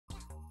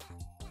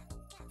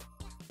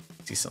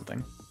See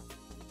something.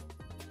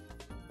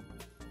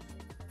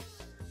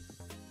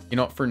 You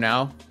know what, for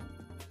now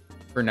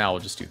we'll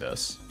just do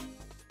this.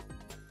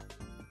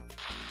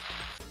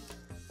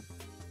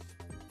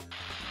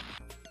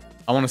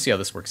 I want to see how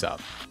this works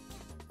out.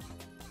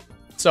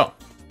 So,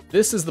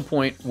 this is the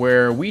point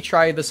where we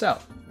try this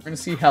out. We're going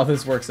to see how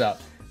this works out.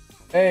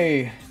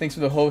 Hey, thanks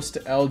for the host,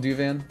 L.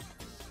 Duvan.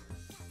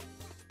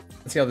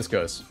 Let's see how this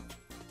goes.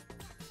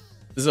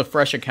 This is a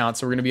fresh account,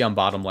 so we're going to be on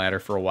bottom ladder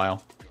for a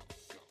while.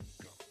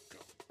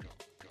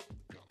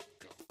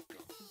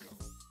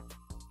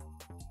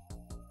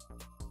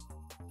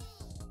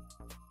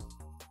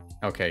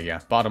 Okay, yeah,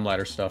 bottom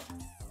ladder stuff.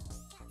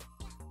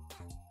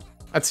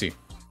 Let's see.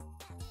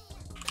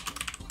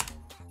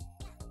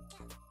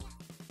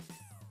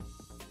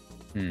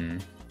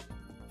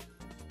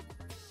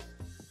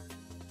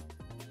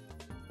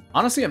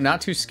 Honestly, I'm not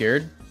too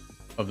scared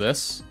of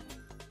this.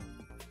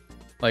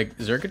 Like,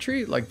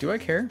 XUKITREE? Like, do I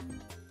care?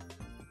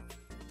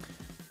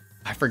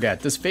 I forget.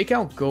 Does Fake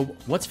Out go...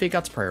 What's Fake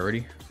Out's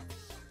priority?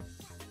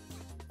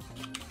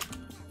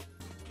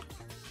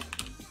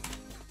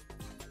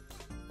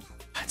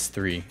 That's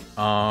 3.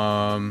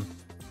 And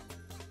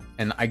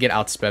I get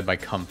outsped by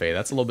Comfey.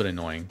 That's a little bit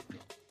annoying.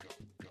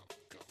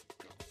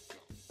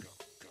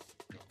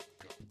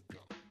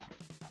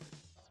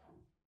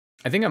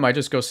 I think I might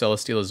just go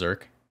Celesteela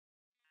Zerk.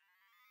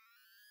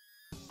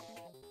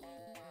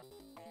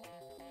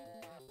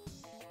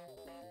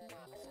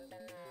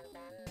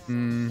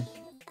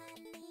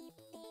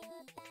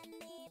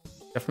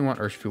 Definitely want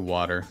Urshifu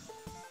Water.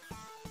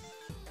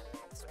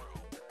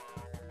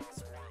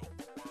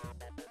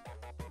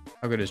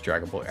 How good is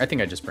Dragon Ball? I think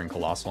I just bring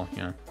Colossal,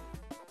 yeah.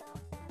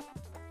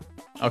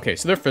 Okay,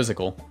 so they're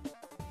physical.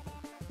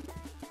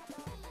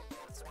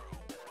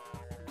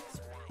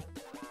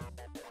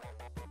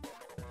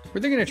 Who are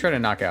they gonna try to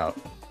knock out?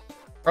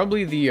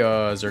 Probably the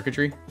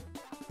XUKITREE.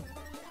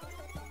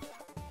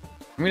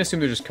 I'm gonna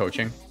assume they're just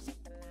coaching.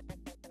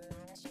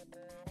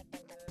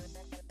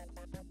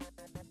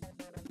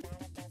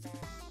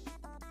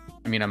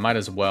 I mean, I might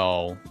as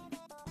well...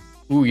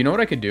 Ooh, you know what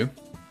I could do?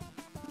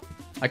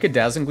 I could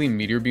Dazzling Gleam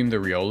Meteor Beam the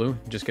Riolu,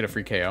 just get a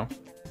free KO.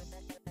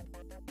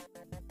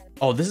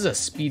 Oh, this is a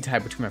speed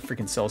type between my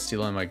freaking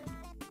Celesteela and my...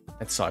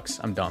 That sucks.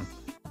 I'm dumb.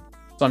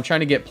 So I'm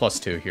trying to get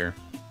 +2 here.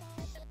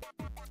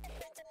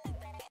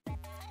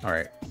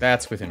 Alright,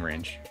 that's within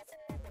range.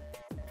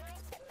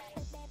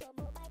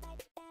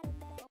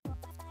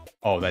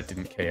 Oh, that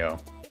didn't KO.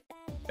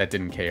 That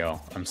didn't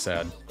KO. I'm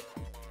sad.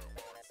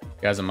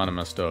 Guys, I'm kinda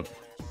messed up.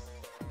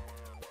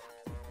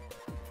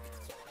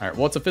 Alright,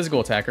 well, it's a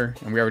physical attacker,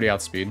 and we already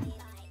outspeed.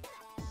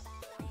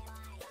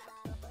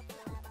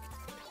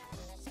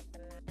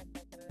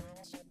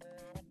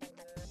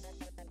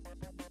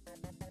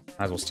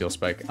 Might as well Steel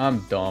Spike. I'm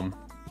dumb.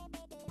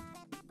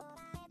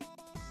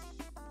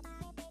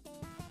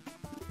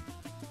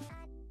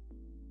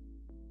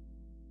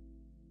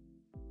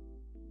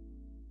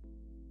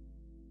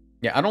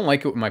 Yeah, I don't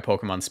like it with my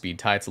Pokemon speed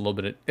tie. It's a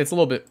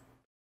little bit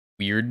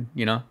weird,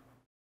 you know?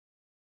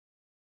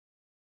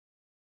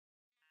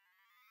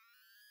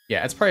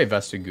 Yeah, it's probably a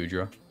Vested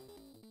Goodra.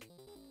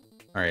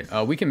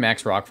 Alright, we can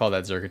max Rockfall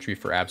that XUKITREE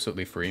for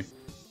absolutely free.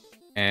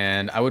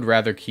 And I would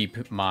rather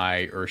keep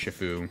my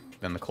Urshifu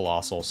than the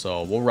Colossal,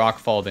 so we'll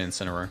Rockfall the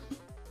Incineroar.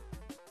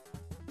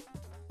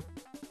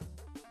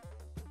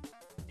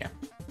 Yeah.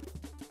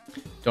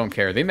 Don't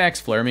care. They max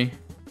Flare me.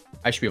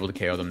 I should be able to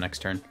KO them next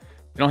turn.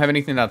 They don't have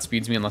anything that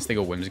outspeeds me unless they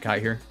go Whimsicott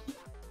here.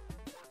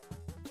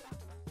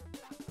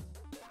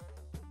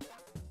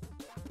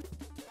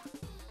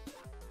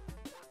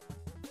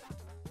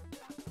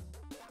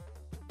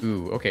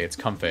 Ooh, okay, it's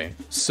Comfey.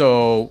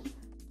 So,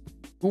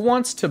 who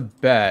wants to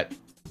bet?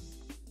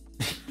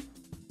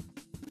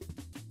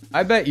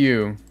 I bet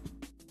you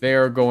they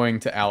are going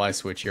to ally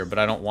switch here, but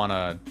I don't want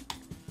to...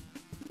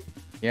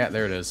 Yeah,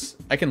 there it is.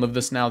 I can live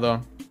this now,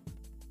 though.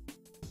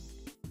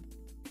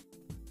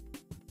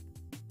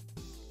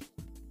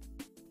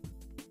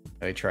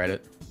 I tried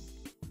it.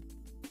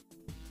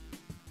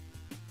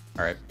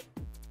 Alright.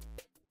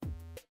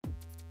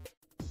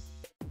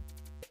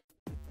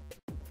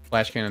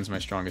 Flash Cannon's my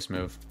strongest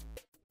move.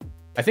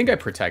 I think I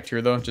Protect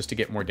here, though, just to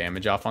get more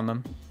damage off on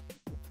them.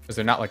 Because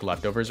they're not, like,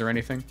 leftovers or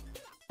anything.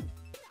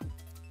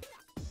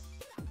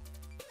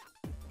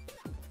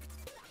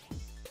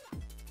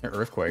 They're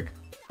Earthquake.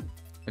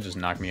 That just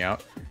knocked me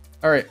out.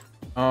 Alright.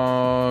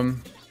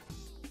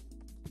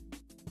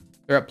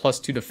 They're at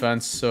 +2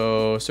 defense,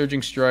 so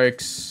Surging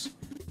Strikes...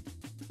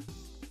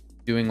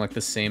 doing, like,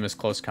 the same as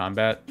Close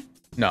Combat.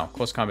 No,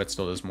 Close Combat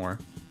still does more.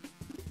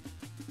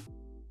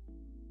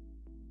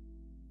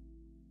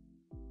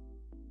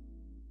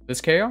 This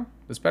KO?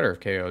 This better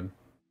have KO'd.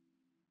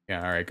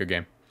 Yeah, alright, good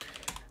game.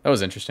 That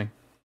was interesting.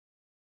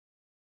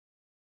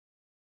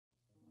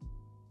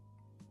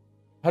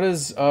 How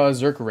does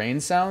Zerk Rain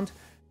sound?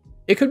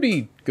 It could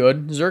be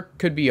good. Zerk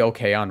could be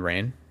okay on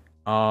Rain.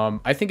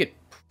 I think it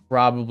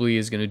probably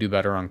is going to do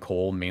better on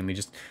Cole, mainly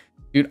just...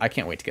 Dude, I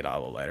can't wait to get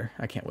out of the ladder.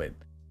 I can't wait.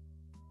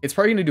 It's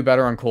probably going to do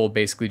better on Cole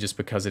basically just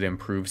because it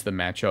improves the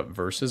matchup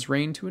versus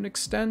Rain to an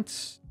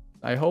extent.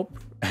 I hope.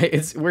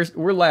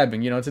 We're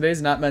labbing, you know,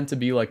 today's not meant to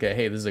be like a,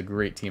 hey, this is a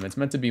great team. It's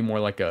meant to be more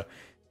like a,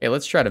 hey,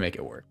 let's try to make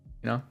it work.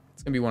 You know?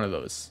 It's going to be one of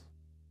those.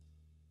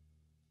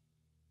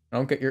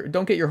 Don't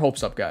get your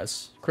hopes up,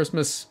 guys.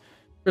 Christmas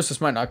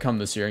might not come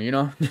this year, you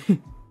know?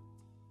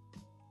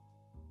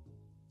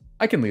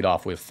 I can lead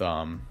off with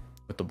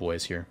the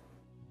boys here.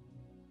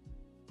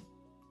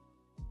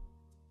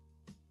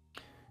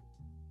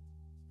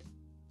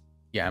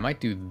 Yeah, I might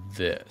do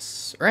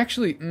this. Or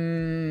actually,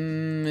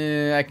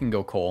 I can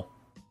go Cole.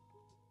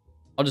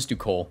 I'll just do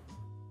Cole.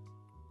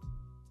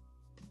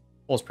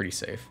 Cole's pretty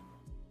safe.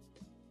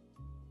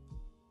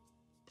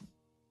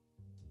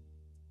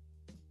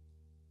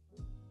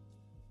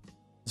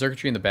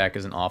 Xurkitree in the back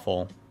isn't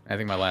awful. I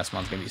think my last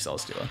mon's gonna be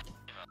Celesteela.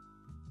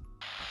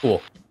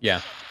 Cool. Yeah.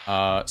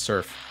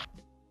 Surf.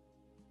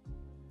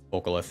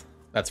 Vocalith.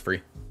 That's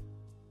free.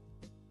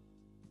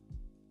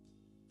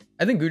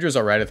 I think Gudra's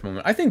alright at the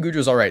moment. I think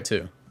Gudra's alright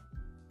too.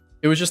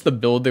 It was just the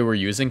build they were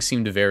using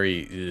seemed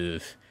very...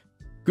 Ugh.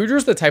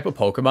 Gudra's the type of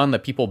Pokemon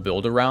that people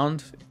build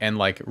around and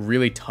like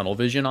really tunnel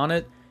vision on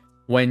it.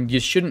 When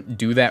you shouldn't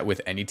do that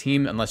with any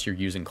team, unless you're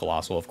using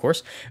Colossal, of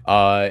course.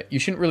 You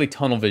shouldn't really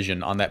tunnel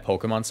vision on that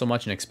Pokemon so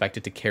much and expect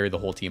it to carry the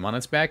whole team on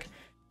its back.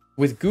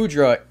 With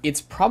Gudra,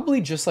 it's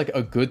probably just like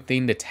a good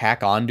thing to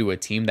tack on to a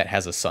team that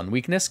has a Sun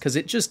weakness, because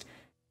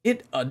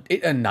it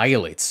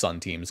annihilates Sun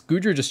teams.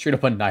 Gudra just straight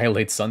up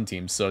annihilates Sun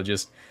teams, so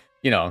just,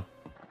 you know,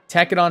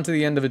 tack it on to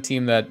the end of a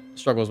team that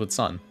struggles with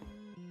Sun.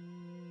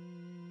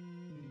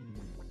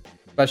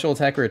 Special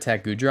attack or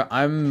attack Gudra?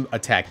 I'm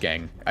attack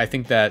gang. I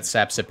think that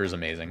Sap Sipper is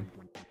amazing.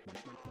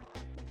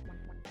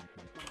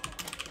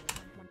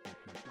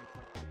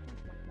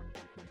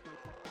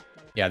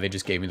 Yeah, they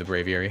just gave me the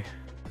Braviary.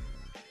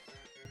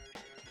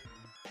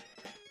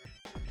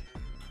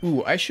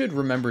 Ooh, I should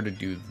remember to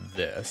do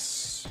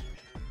this.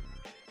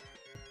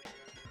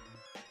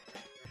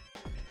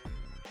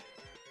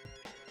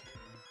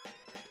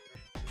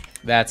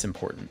 That's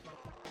important.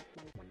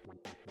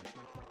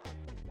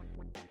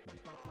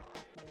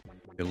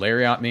 They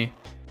Lariat me.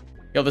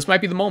 Yo, this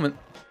might be the moment.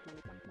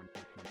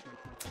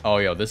 Oh,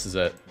 yo, this is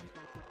it.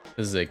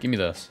 This is it. Give me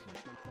this.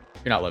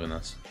 You're not living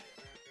this.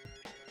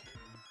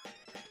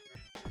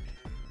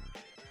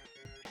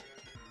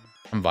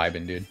 I'm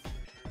vibing, dude.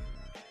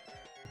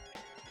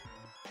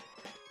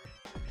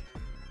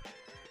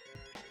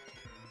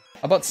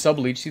 How about sub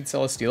Leech Seed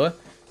Celesteela?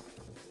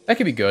 That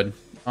could be good.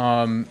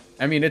 I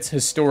mean, it's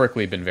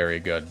historically been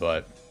very good,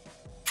 but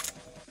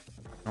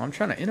I'm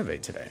trying to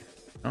innovate today.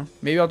 You know?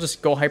 Maybe I'll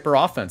just go hyper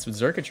offense with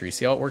Xurkitree,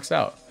 see how it works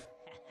out.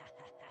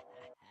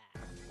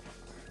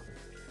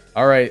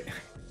 All right,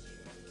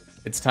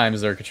 it's time,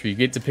 Xurkitree. You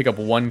get to pick up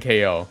 1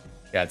 KO.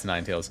 Yeah, it's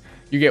Ninetales.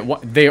 You get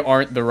one. They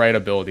aren't the right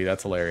ability.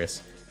 That's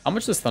hilarious. How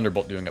much is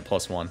Thunderbolt doing at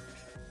 +1?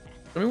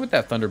 Show me what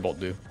that Thunderbolt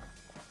do.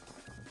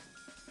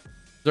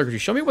 Xurkitree,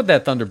 show me what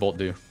that Thunderbolt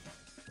do.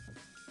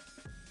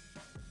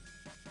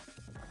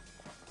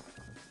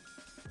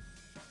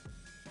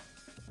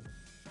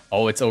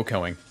 Oh, it's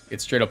OHKOing.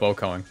 It's straight up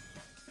OHKOing.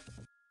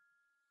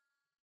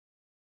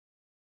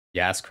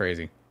 Yeah, it's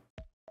crazy.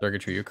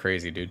 Xurkitree, you're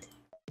crazy, dude.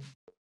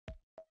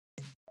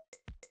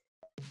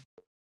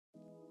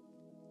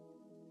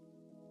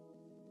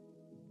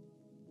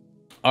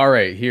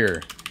 Alright,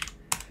 here.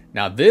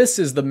 Now, this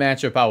is the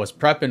matchup I was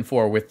prepping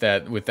for with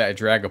that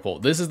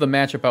Dragapult. This is the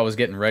matchup I was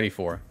getting ready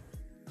for.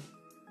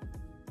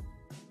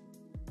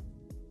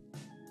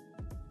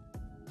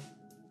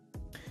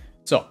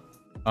 So,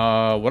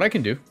 what I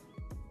can do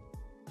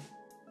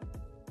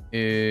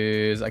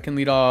is I can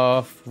lead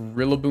off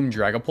Rillaboom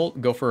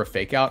Dragapult, go for a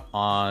Fake Out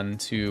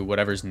onto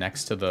whatever's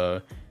next to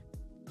the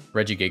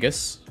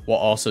Regigigas, while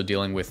also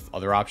dealing with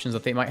other options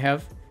that they might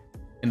have.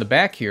 In the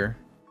back here,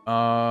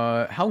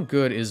 how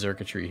good is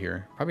Xurkitree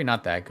here? Probably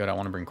not that good. I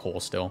want to bring Cole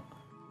still.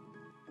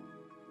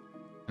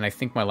 And I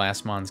think my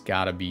last mon's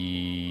gotta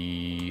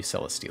be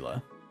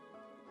Celesteela.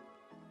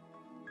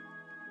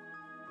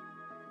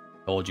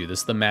 Told you, this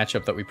is the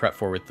matchup that we prep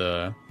for with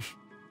the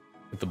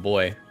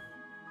boy.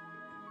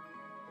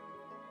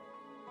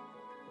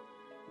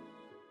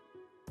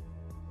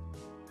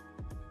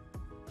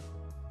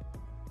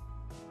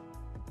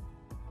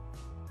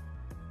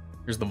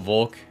 Here's the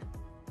Volk.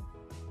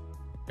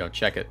 Go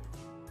check it.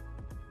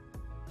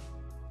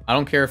 I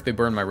don't care if they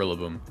burn my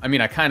Rillaboom. I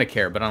mean, I kind of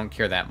care, but I don't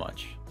care that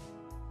much.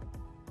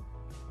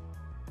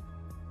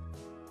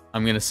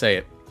 I'm gonna say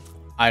it.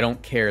 I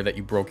don't care that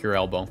you broke your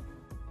elbow.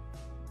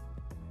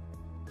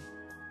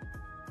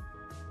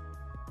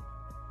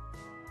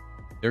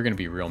 They're gonna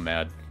be real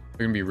mad.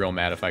 They're gonna be real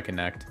mad if I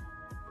connect.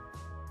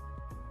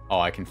 Oh,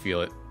 I can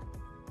feel it.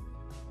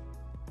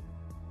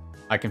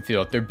 I can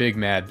feel it. They're big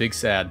mad, big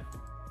sad.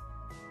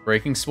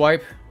 Breaking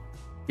Swipe.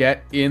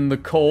 Get in the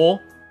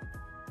Cole.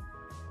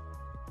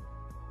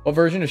 What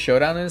version of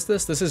Showdown is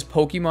this? This is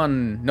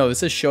Pokemon... No,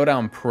 this is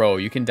Showdown Pro.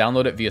 You can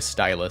download it via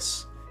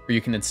Stylus. Or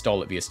you can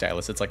install it via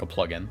Stylus. It's like a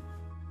plugin.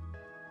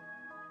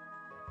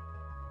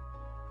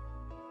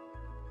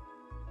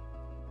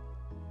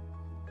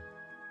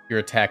 Your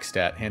attack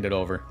stat. Hand it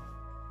over.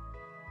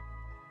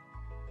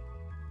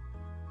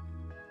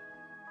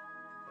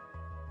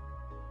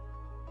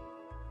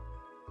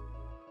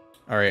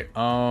 Alright,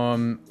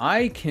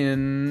 I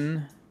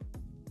can...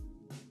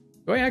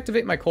 Do I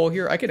activate my coal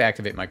here? I could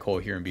activate my coal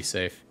here and be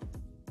safe.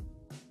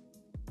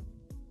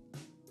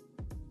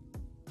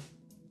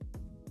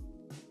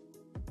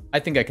 I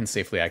think I can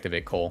safely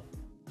activate coal.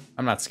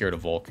 I'm not scared of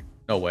Volk.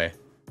 No way.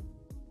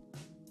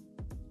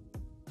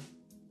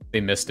 They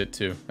missed it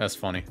too. That's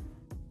funny.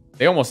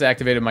 They almost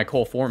activated my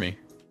coal for me.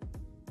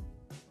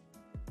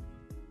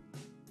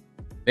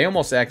 They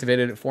almost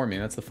activated it for me.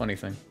 That's the funny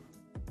thing.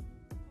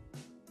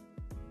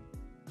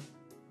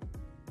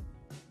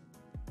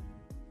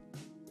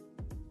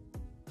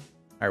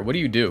 Alright, what do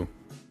you do?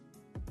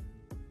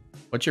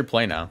 What's your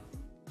play now?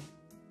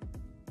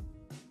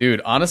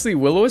 Dude, honestly,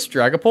 Will-O-Wisp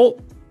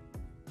Dragapult?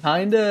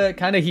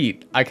 Kinda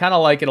heat. I kinda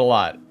like it a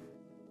lot.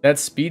 That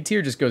speed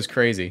tier just goes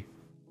crazy.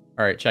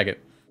 Alright, check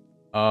it.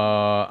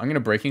 I'm gonna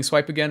Breaking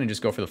Swipe again and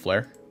just go for the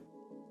Flare.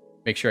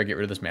 Make sure I get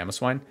rid of this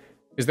Mamoswine.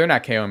 Because they're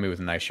not KOing me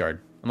with a Nice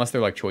Shard. Unless they're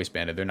like Choice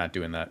Banded, they're not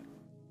doing that.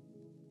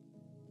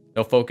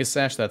 No Focus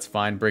Sash, that's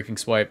fine. Breaking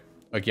Swipe,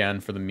 again,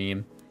 for the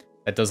meme.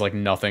 That does like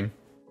nothing.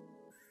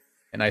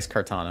 A nice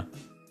Kartana.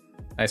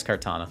 Nice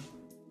Kartana.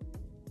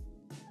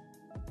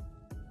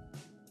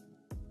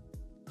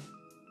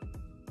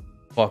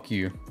 Fuck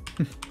you.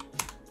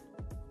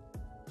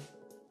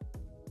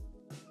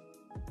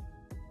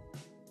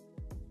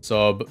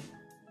 Sub.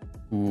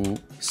 Ooh.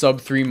 Sub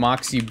 3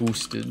 Moxie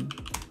boosted.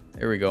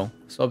 There we go.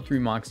 Sub 3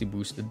 Moxie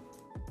boosted.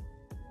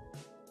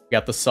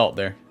 Got the salt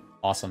there.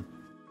 Awesome.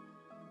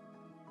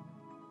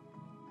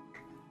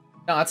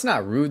 No, that's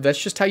not rude.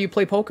 That's just how you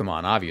play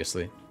Pokemon,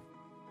 obviously.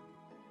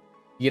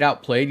 You get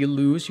outplayed, you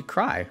lose, you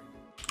cry.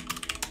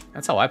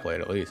 That's how I play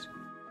it, at least.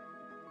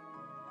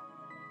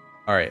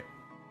 Alright.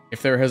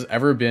 If there has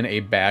ever been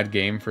a bad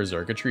game for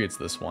XUKITREE, it's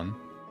this one.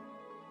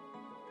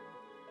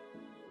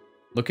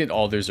 Look at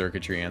all their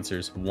XUKITREE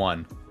answers.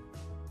 1.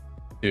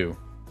 2.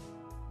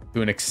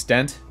 To an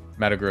extent,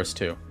 Metagross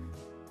 2.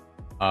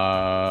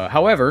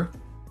 However,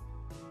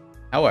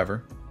 I'm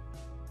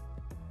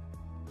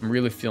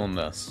really feeling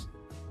this.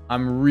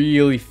 I'm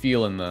really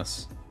feeling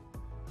this.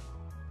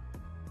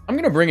 I'm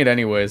gonna bring it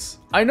anyways.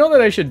 I know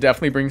that I should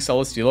definitely bring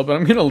Celesteela, but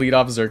I'm gonna lead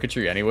off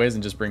XUKITREE anyways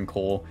and just bring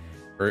Cole,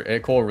 or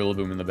Cole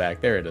Rillaboom in the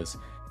back. There it is.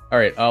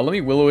 Alright, let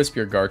me Will-O-Wisp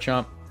your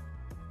Garchomp.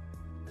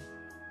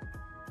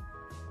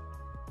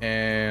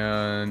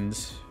 And...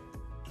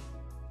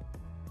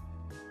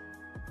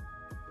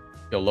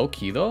 Yo,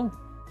 low-key though?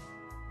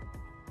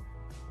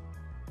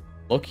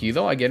 Low-key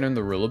though, I get in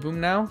the Rillaboom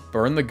now,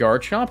 burn the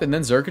Garchomp, and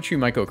then XUKITREE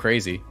might go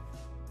crazy.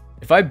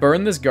 If I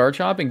burn this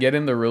Garchomp and get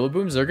in the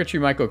Rillaboom, XUKITREE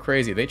might go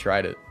crazy. They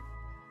tried it.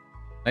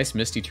 Nice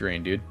Misty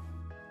Terrain, dude.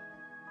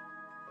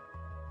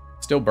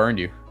 Still burned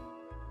you.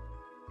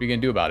 What are you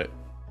gonna do about it?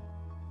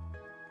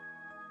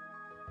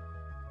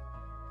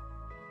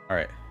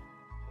 Alright.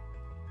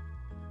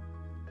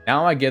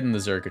 Now I get in the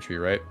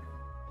XUKITREE, right?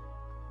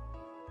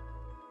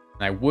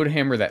 And I would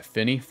hammer that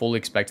Finny, fully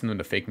expecting them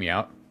to fake me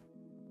out.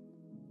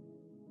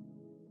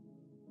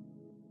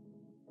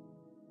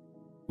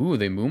 Ooh,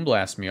 they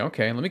Moonblast me.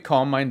 Okay, let me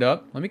Calm Mind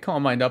up. Let me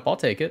Calm Mind up. I'll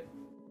take it.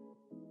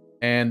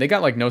 And they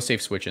got, like, no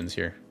safe switch-ins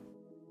here.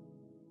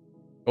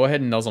 Go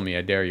ahead and nuzzle me.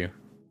 I dare you.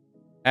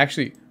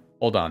 Actually,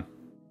 hold on.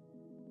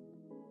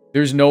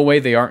 There's no way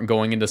they aren't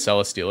going into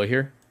Celesteela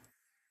here.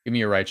 Give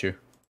me a Raichu.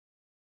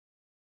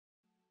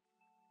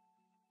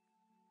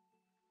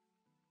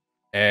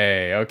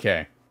 Hey,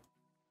 okay.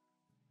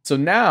 So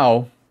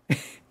now...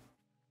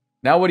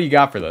 now what do you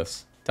got for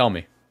this? Tell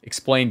me.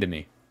 Explain to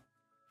me.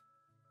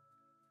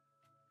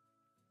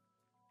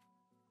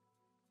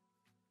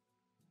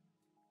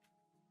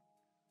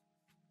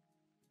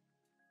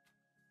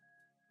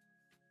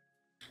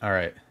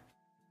 Alright.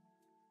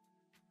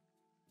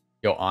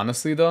 Yo,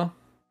 honestly though,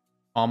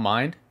 Calm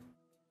Mind.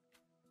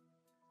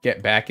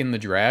 Get back in the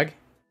drag.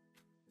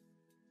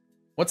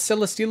 What's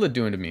Celesteela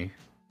doing to me?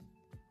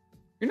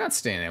 You're not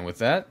staying in with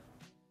that.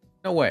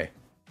 No way.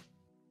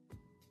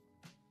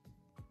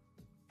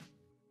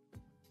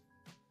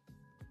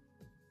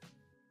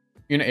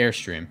 You're gonna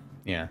Airstream.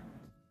 Yeah.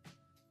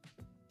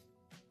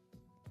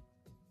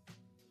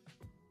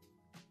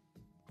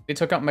 They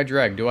took out my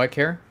drag. Do I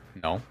care?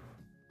 No.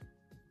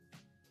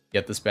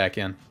 Get this back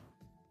in.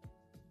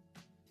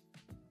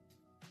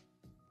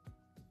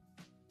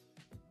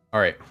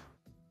 Alright.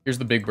 Here's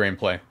the big brain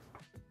play.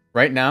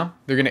 Right now,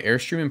 they're going to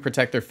Airstream and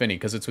protect their Finny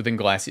because it's within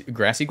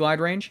Grassy Glide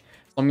range.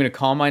 So I'm going to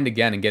Calm Mind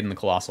again and get in the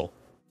Colossal.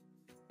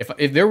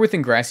 If they're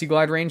within Grassy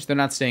Glide range, they're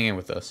not staying in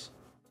with us.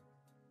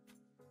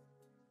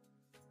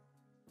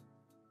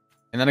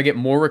 And then I get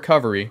more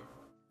recovery.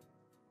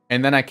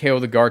 And then I KO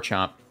the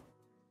Garchomp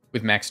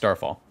with Max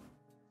Starfall.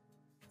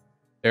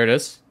 There it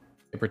is.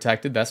 They're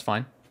protected. That's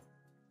fine.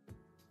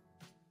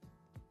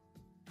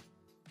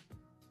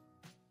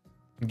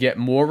 Get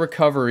more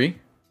recovery.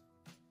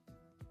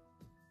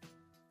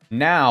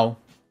 Now,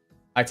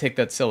 I take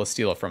that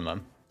Celesteela from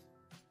them.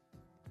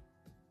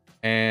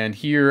 And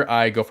here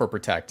I go for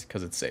Protect,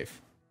 because it's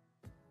safe.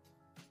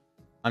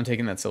 I'm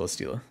taking that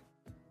Celesteela.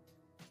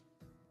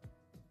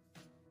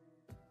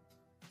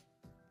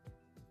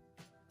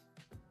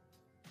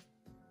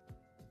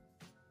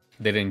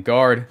 They didn't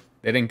guard.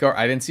 They didn't guard.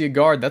 I didn't see a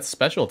guard. That's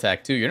special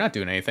attack, too. You're not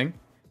doing anything.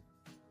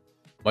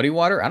 Muddy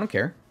Water? I don't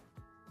care.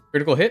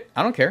 Critical hit?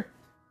 I don't care.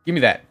 Give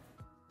me that.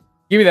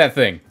 Give me that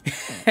thing.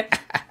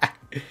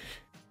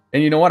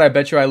 And you know what? I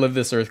bet you I live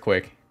this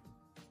Earthquake.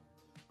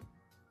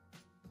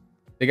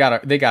 They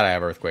gotta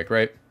have Earthquake,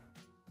 right?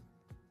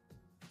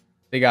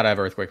 They gotta have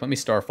Earthquake. Let me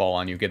Starfall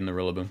on you. Get in the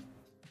Rillaboom.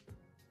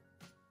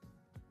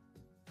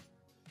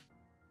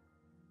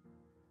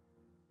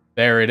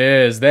 There it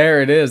is.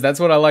 There it is. That's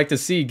what I like to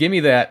see. Give me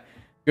that.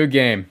 Good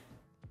game.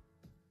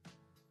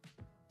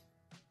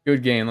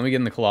 Good game. Let me get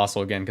in the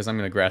Colossal again, because I'm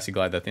going to Grassy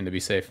Glide that thing to be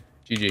safe.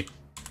 GG.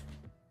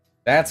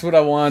 That's what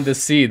I wanted to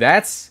see.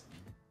 That's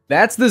the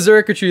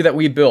XUKITREE that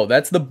we built.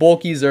 That's the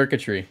bulky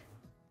XUKITREE.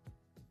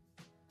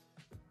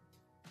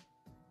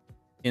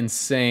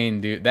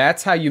 Insane, dude.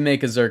 That's how you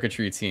make a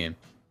XUKITREE team.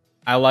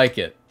 I like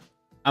it.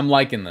 I'm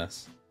liking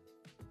this.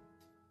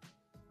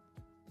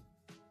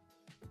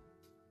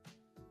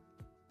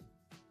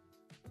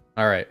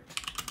 Alright.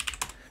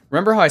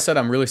 Remember how I said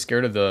I'm really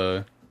scared of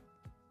the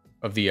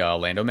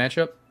Lando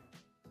matchup?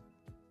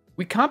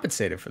 We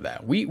compensated for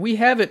that. We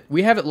have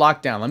it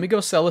locked down. Let me go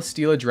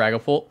Celesteela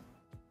Dragapult.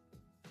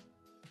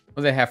 What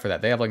do they have for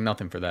that? They have like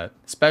nothing for that.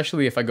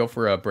 Especially if I go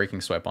for a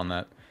Breaking Swipe on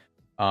that.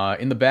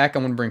 In the back,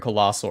 I'm gonna bring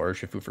Colossal or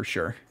Urshifu for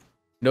sure.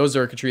 No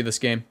XUKITREE this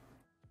game.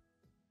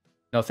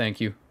 No, thank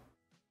you.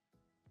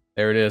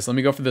 There it is. Let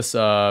me go for this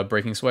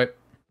Breaking Swipe.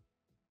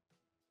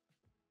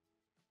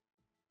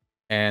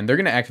 And they're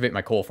gonna activate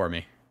my Coal for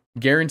me.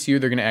 Guarantee you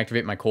they're gonna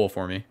activate my Coal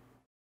for me.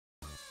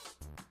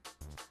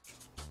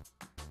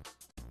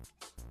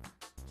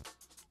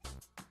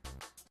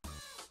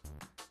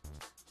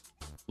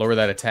 Lower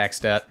that attack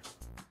stat.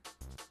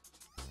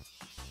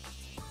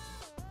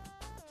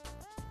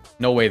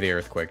 No way they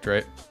Earthquaked,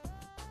 right?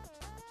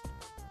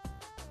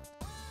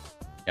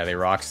 Yeah, they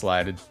Rock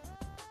Slided.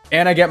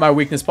 And I get my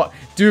weakness pot.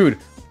 Dude!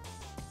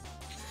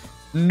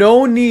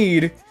 No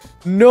need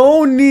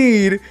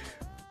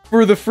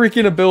for the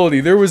freaking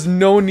ability. There was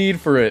no need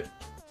for it.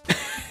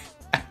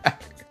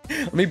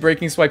 Let me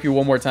Breaking Swipe you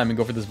one more time and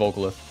go for this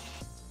Vocalith.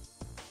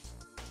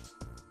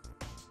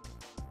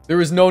 There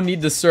was no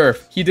need to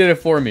surf. He did it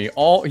for me.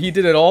 He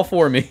did it all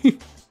for me.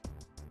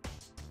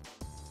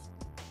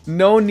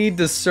 No need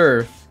to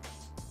surf.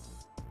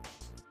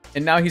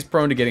 And now he's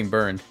prone to getting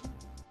burned.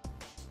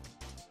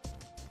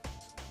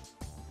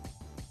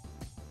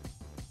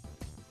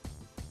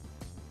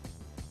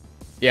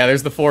 Yeah,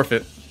 there's the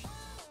forfeit.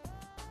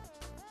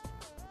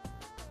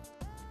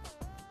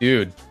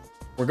 Dude,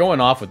 we're going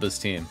off with this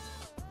team.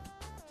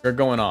 We're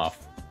going off.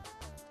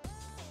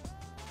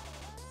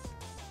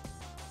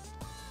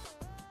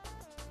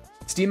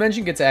 Steam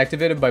Engine gets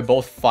activated by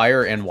both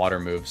fire and water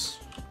moves.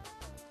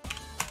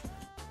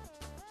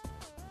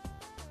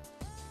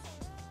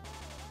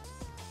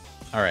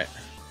 Alright.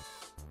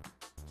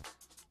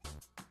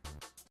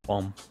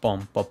 Bum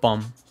bum ba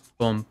bum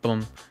bum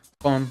bum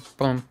bum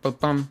bum ba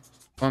bum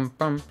bum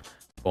bum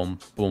bum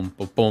bum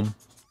ba bum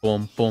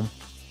bum bum.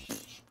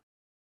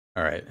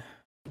 Alright.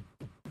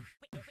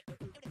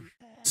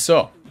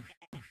 So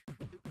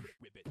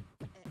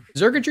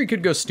XUKITREE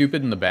could go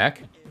stupid in the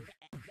back.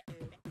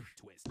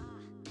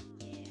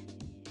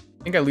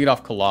 I think I lead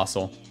off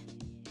Colossal.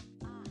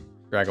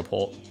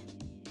 Dragapult.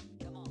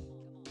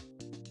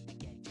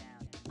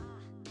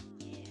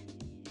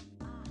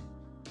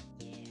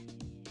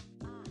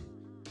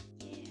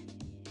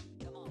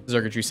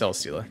 XUKITREE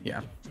Celesteela,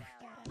 yeah.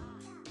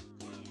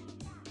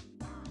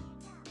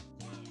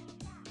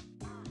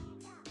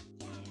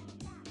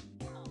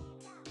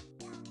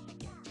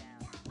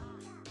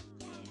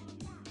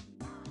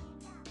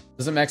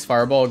 Doesn't Max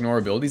Fireball ignore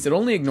abilities? It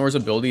only ignores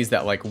abilities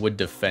that, like, would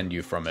defend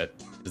you from it,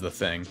 is the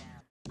thing.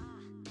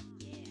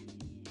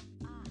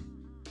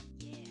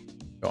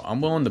 So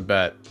I'm willing to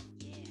bet.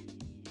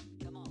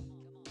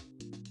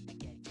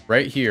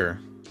 Right here.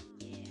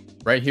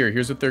 Right here,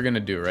 here's what they're gonna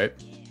do, right?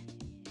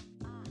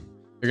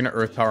 They're gonna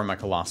Earth Power my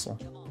Colossal.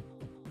 So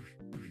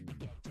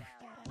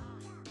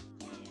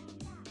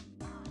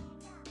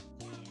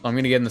I'm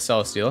gonna get in the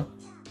Celesteela.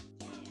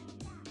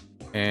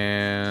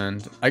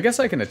 And I guess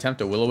I can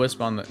attempt a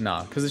Will-O-Wisp on the...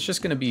 Nah, because it's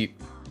just gonna be...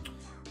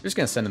 I'm just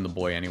gonna send in the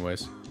boy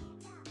anyways.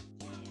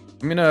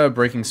 I'm gonna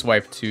Breaking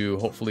Swipe to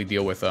hopefully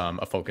deal with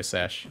a Focus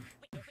Sash.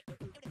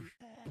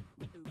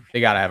 They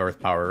gotta have Earth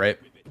Power, right?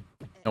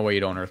 No way you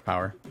don't Earth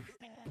Power.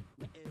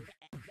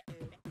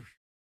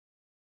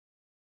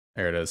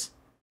 There it is.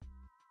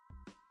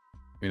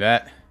 Give me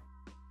that.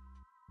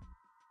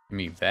 Give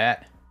me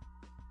that.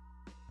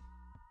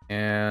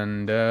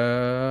 And,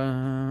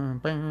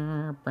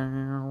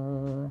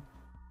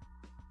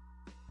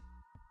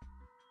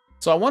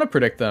 so I want to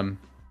predict them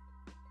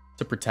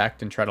to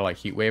protect and try to, like,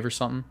 Heat Wave or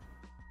something.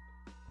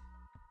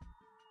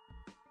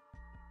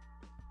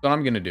 So what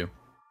I'm going to do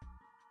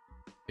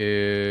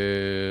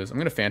is I'm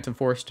going to Phantom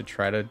Force to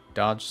try to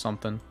dodge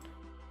something.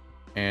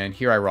 And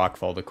here I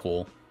Rockfall the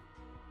Cool.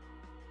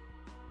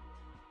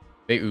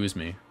 They ooze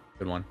me.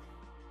 Good one.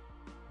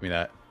 Give me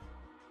that.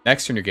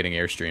 Next turn, you're getting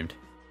airstreamed.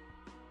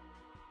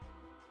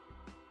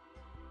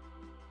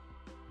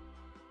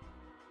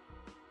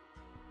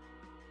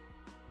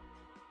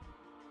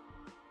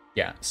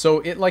 Yeah,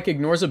 so it like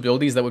ignores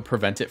abilities that would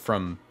prevent it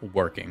from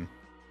working.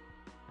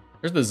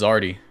 There's the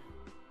Zardy.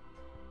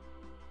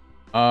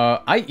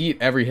 I eat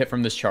every hit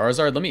from this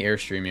Charizard. Let me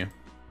airstream you.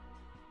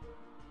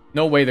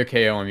 No way they're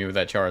KOing me with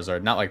that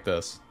Charizard. Not like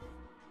this.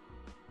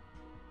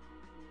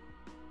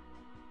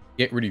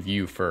 Get rid of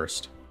you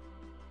first.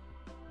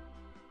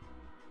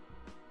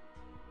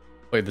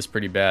 Played this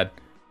pretty bad.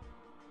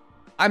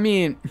 I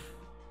mean...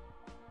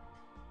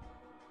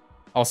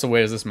 Also,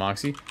 wait, is this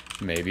Moxie?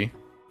 Maybe.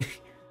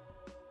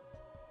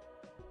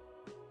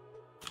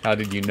 How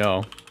did you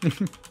know?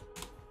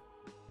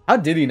 How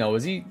did he know?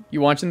 Was you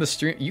watching the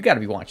stream? You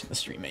gotta be watching the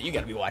stream, man. You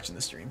gotta be watching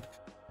the stream.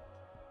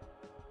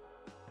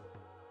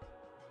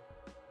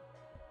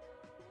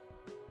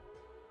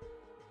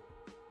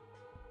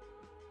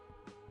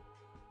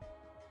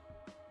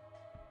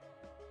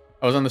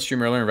 I was on the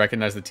stream earlier and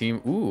recognized the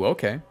team. Ooh,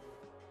 okay.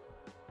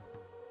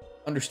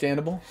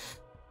 Understandable.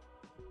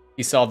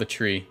 He saw the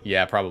tree.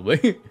 Yeah,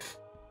 probably.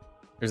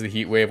 There's the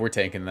heat wave. We're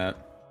taking that.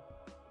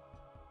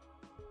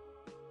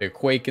 They're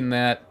quaking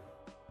that.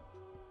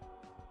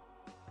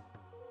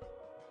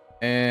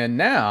 And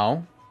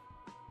now...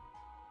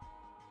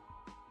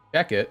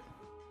 Check it.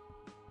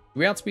 Do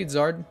we outspeed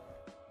Zard?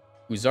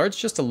 Ooh, Zard's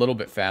just a little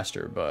bit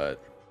faster, but...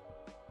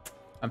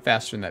 I'm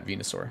faster than that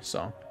Venusaur,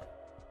 so...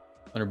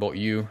 Thunderbolt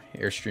you,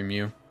 Airstream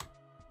you.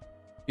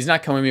 He's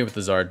not coming me with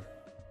the Zard.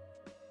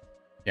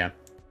 Yeah.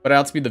 But I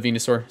outspeed the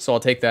Venusaur, so I'll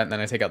take that, and then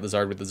I take out the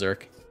Zard with the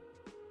Zerk.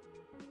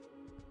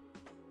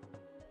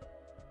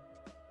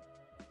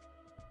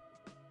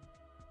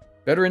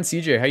 Veteran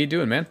CJ, how you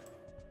doing, man?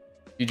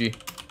 GG.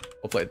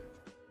 Well played.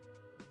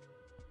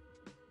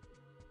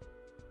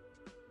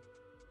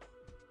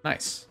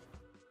 Nice.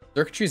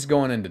 Xurkitree's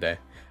going in today.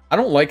 I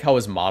don't like how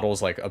his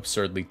model's like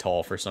absurdly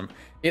tall for some...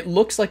 It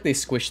looks like they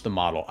squished the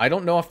model. I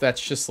don't know if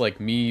that's just like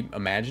me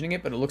imagining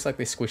it, but it looks like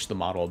they squished the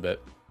model a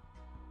bit.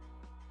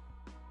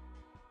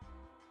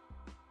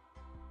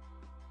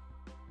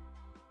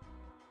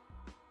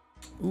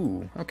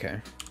 Ooh,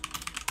 okay.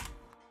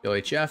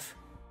 LHF.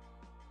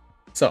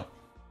 So.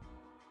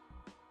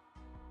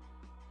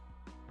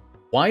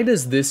 Why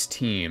does this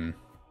team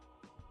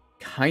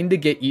kind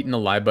of get eaten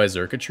alive by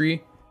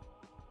Xurkitree?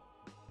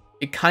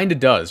 It kind of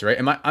does, right?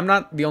 I'm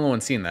not the only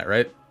one seeing that,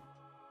 right?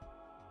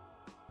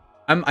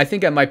 I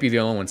think I might be the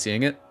only one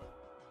seeing it.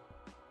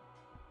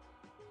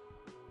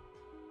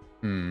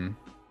 I'm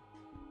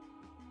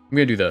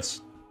gonna do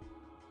this.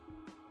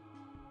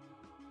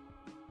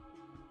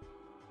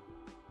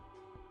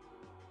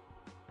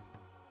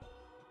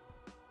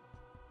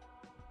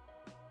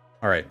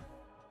 Alright.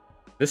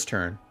 This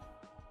turn,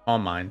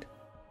 Calm Mind.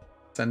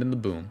 Send in the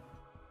boom.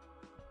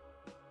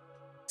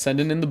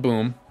 Sending in the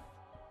boom.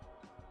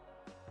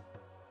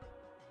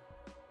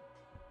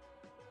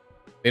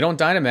 They don't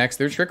Dynamax,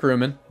 they're Trick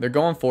Rooming. They're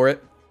going for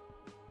it.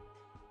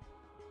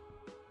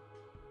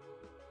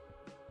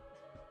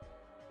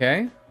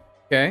 Okay.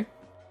 Okay.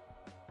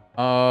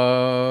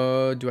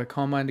 Do I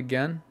Calm Mind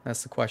again?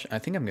 That's the question. I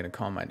think I'm gonna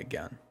Calm Mind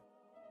again.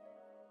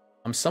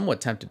 I'm somewhat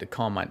tempted to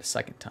Calm Mind a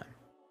second time.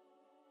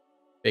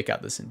 Fake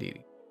out this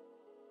Indeedee.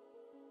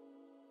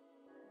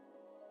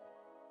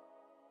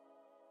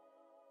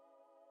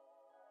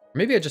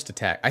 Maybe I just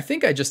attack. I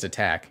think I just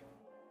attack.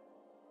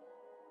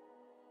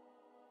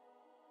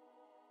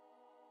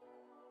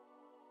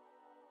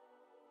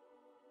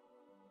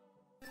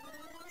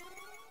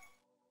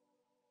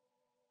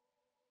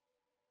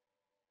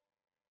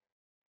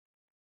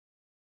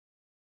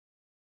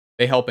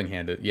 They helping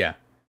hand it, yeah.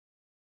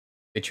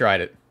 They tried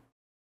it.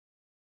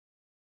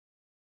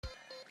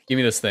 Give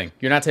me this thing.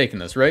 You're not taking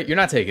this, right? You're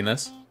not taking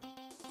this.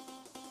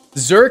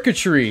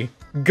 Xurkitree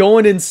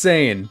going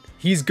insane.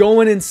 He's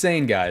going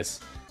insane, guys.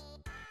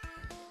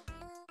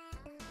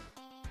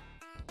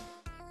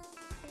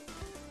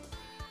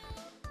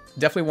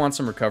 Definitely want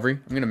some recovery.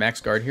 I'm going to max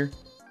guard here.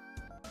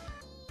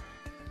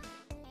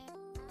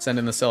 Send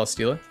in the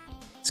Celesteela.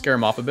 Scare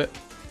him off a bit.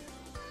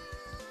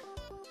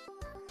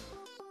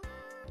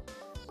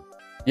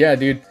 Yeah,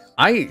 dude.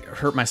 I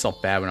hurt myself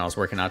bad when I was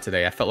working out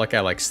today. I felt like I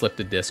like slipped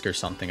a disc or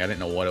something. I didn't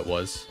know what it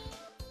was.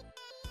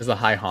 There's the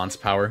high Haunts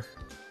power.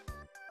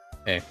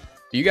 Hey,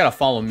 you gotta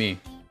follow me.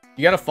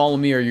 You gotta follow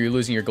me or you're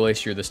losing your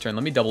Glacier this turn.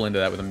 Let me double into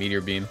that with a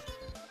Meteor Beam.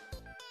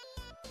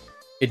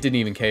 It didn't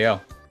even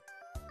KO.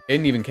 It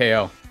didn't even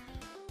KO.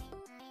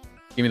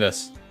 Give me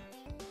this.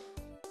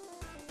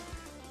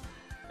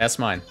 That's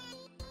mine.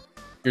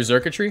 Your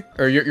Xurkitree?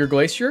 Or your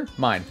Glacier?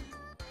 Mine.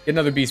 Get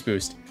another Beast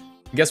Boost.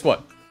 And guess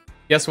what?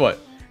 Guess what?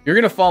 You're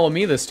going to follow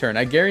me this turn.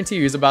 I guarantee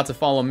you he's about to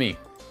follow me.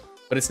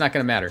 But it's not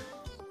going to matter.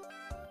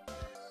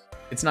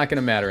 It's not going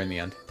to matter in the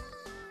end.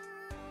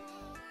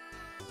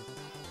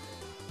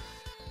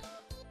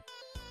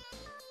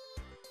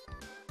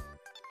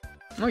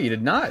 No, you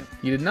did not.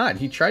 You did not.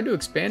 He tried to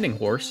Expanding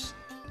Horse.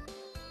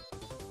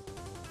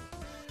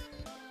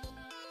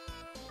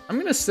 I'm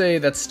going to say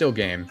that's still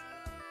game.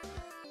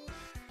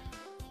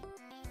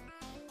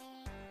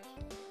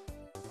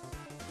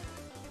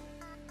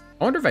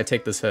 I wonder if I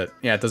take this hit.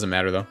 Yeah, it doesn't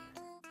matter, though.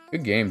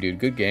 Good game, dude.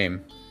 Good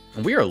game.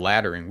 And we are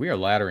laddering. We are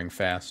laddering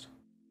fast.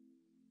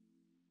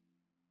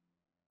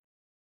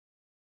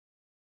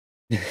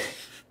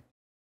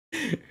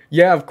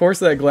 Yeah, of course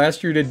that glass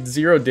tree did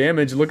 0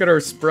 damage. Look at our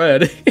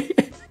spread.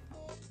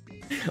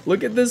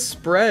 Look at this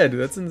spread.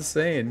 That's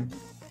insane.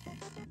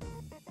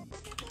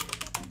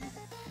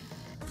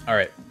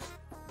 Alright.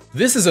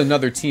 This is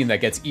another team that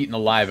gets eaten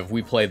alive if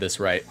we play this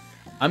right.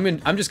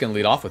 I'm just gonna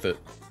lead off with it.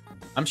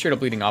 I'm straight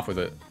up leading off with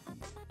it.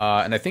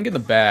 And I think in the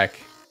back,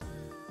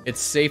 it's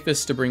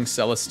safest to bring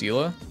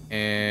Celesteela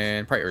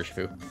and probably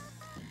Urshifu.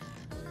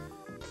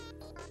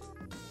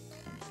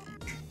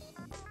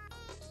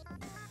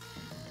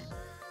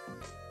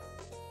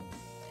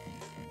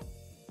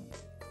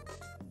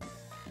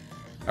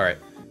 Alright.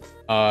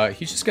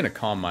 He's just gonna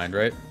Calm Mind,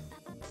 right?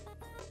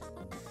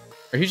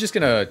 Or he's just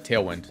gonna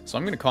Tailwind. So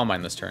I'm gonna Calm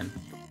Mind this turn.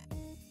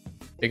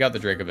 Take out the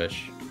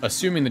Dracovish.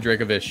 Assuming the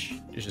Dracovish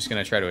is just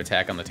gonna try to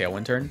attack on the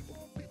Tailwind turn.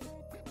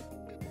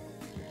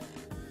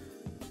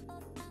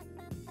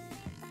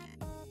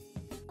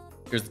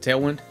 Here's the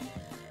Tailwind.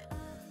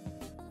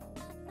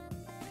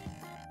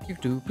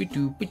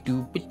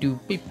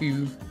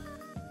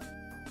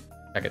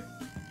 Check it.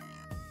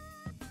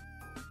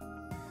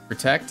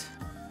 Protect.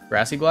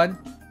 Grassy Glide.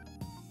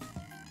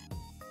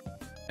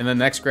 And then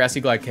next Grassy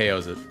Glide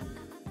KOs it.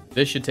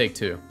 This should take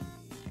 2.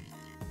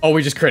 Oh,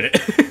 we just crit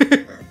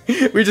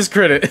it. We just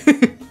crit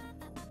it.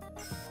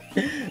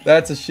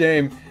 That's a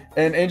shame.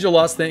 And Angel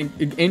Lost Gaming,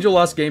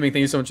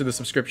 thank you so much for the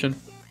subscription.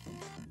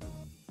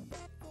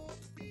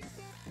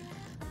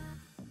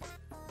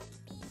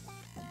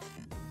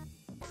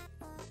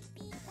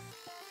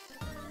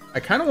 I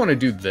kind of want to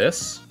do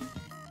this,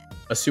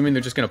 assuming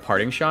they're just going to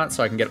Parting Shot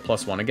so I can get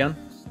 +1 again.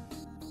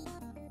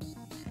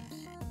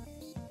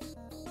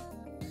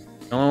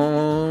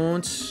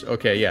 Don't...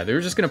 Okay, yeah, they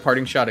were just going to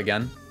Parting Shot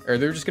again. Or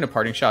they were just going to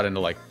Parting Shot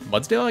into, like,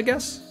 Mudsdale, I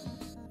guess?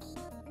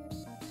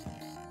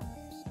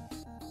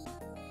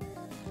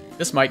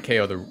 This might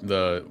KO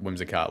the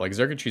Whimsicott. Like,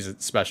 Xurkitree's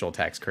special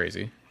attack's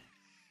crazy.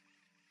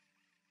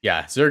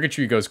 Yeah,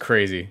 Xurkitree goes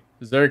crazy.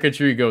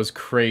 Xurkitree goes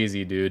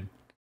crazy, dude.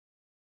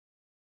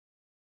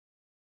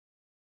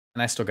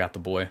 And I still got the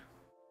boy.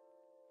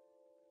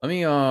 Let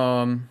me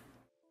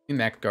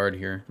max guard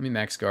here. Let me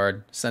max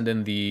guard. Send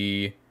in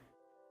the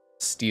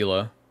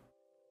Steela.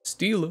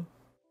 And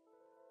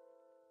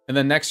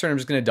then next turn I'm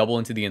just gonna double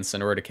into the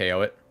Incineroar to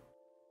KO it.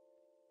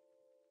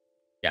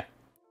 Yeah.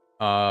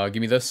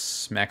 Give me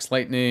this. Max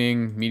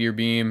Lightning, Meteor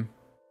Beam.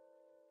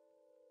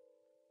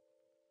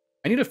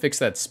 I need to fix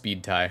that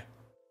speed tie.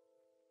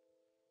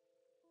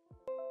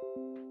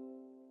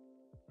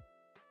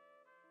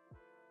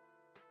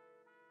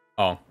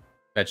 Oh.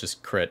 That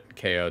just crit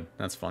KO'd.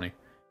 That's funny.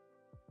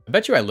 I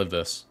bet you I live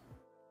this.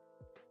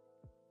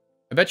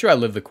 I bet you I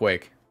live the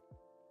Quake.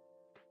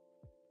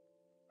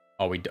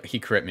 Oh, he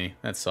crit me.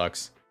 That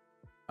sucks.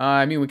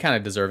 I mean, we kind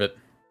of deserve it.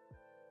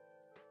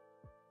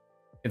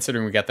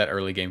 Considering we got that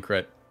early game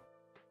crit.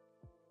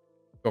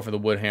 Go for the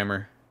Wood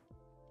Hammer.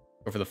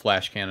 Go for the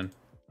Flash Cannon.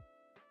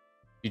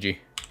 GG.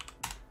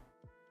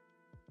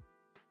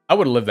 I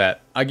would have lived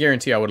that. I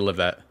guarantee I would have lived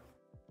that.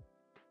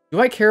 Do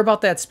I care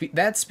about that speed?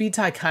 That speed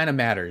tie kind of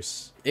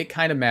matters. It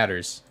kind of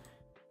matters.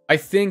 I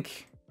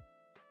think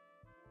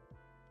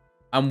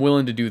I'm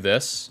willing to do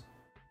this.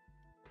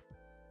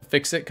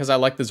 Fix it, because I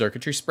like the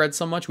Xurkitree spread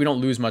so much. We don't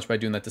lose much by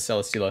doing that to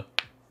Celesteela.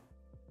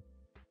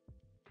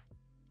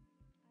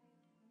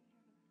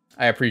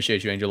 I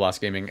appreciate you, Angel Lost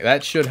Gaming.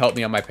 That should help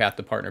me on my path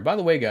to partner. By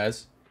the way,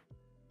 guys,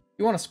 if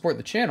you want to support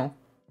the channel,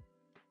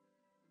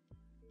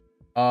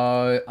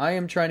 I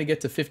am trying to get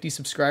to 50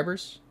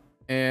 subscribers.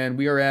 And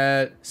we are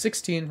at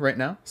 16 right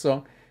now,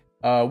 so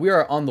we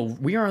are on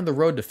the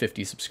road to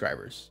 50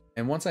 subscribers.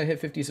 And once I hit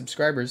 50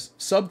 subscribers,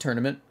 sub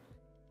tournament,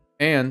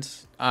 and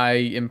I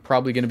am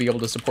probably going to be able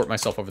to support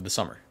myself over the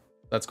summer.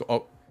 Let's go.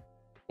 Oh,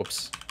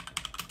 whoops,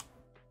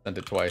 sent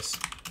it twice.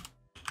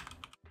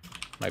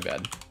 My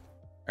bad.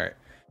 All right,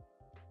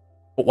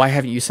 but why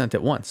haven't you sent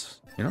it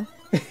once? You know.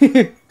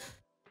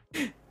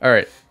 All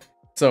right,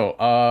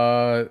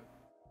 so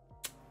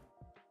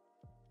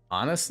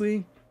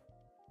honestly.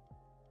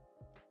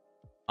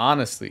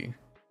 Honestly,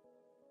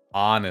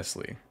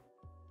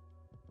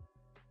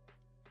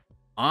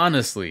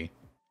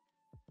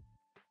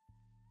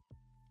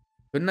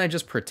 couldn't I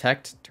just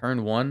protect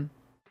turn 1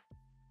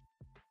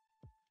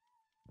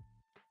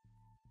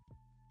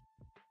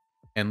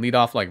 and lead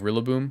off like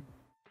Rillaboom?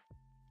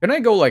 Can I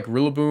go like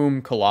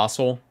Rillaboom,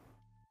 Colossal?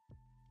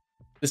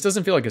 This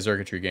doesn't feel like a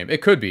Xurkitree game.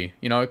 It could be,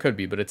 you know, it could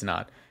be, but it's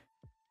not.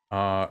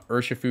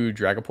 Urshifu,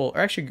 Dragapult. Or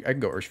actually, I can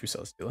go Urshifu,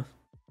 Celesteela.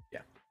 Yeah.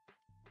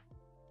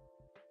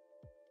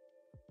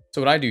 So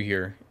what I do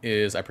here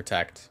is I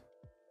protect.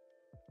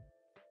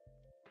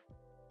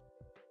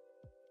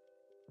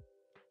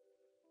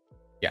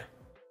 Yeah.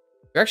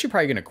 They're actually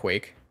probably going to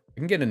Quake. I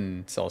can get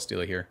in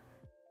Celesteela here.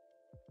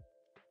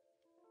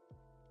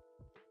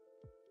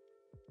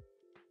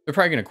 They're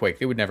probably going to Quake.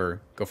 They would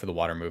never go for the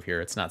water move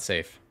here. It's not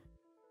safe.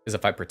 Because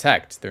if I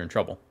protect, they're in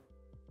trouble.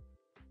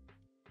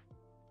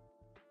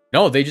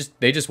 No, they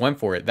just went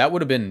for it. That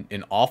would have been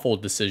an awful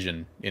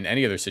decision in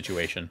any other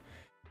situation.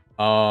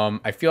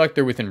 I feel like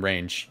they're within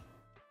range.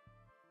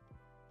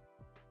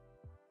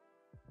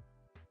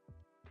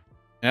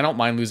 And I don't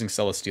mind losing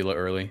Celesteela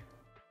early.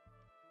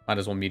 Might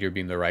as well Meteor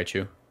Beam the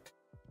Raichu.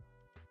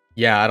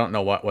 Yeah, I don't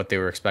know what they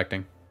were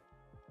expecting.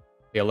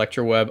 The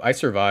Electro Web. I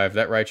survived.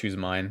 That Raichu's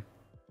mine.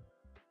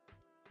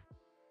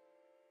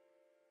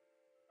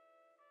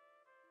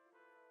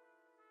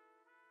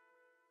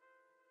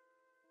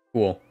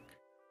 Cool.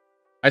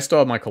 I still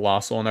have my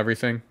Colossal and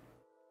everything.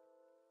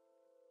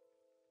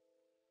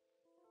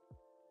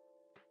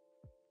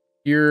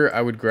 Here,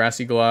 I would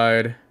Grassy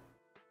Glide.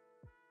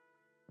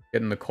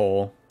 Get in the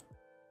Coal.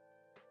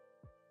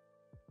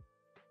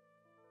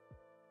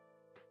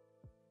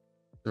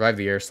 Survive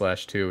the Air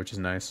Slash too, which is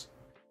nice.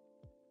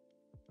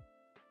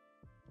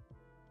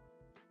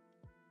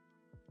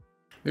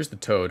 There's the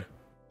Toad.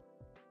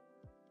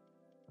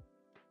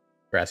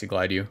 Grassy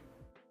Glide you.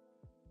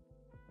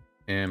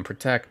 And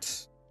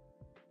Protect.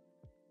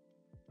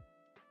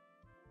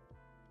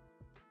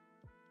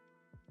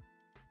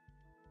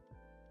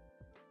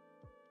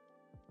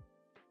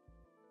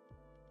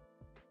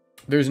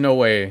 There's no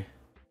way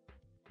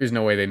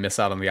they miss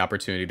out on the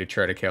opportunity to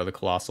try to KO the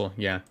Colossal.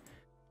 Yeah.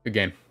 Good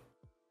game.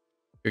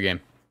 Good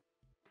game.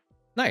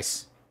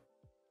 Nice.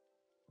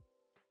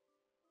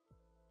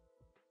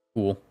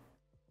 Cool.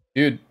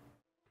 Dude,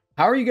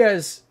 how are you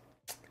guys?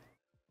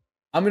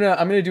 I'm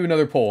gonna do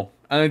another poll.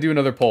 I'm gonna do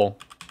another poll.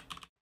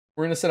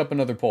 We're gonna set up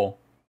another poll.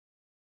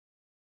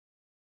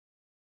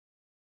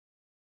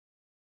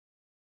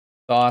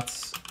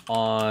 Thoughts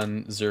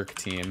on Zerk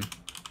team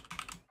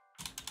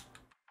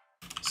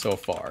so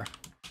far?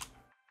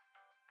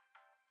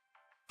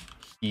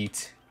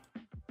 Heat.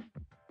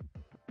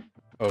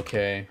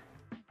 Okay.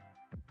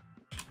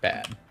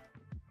 Bad.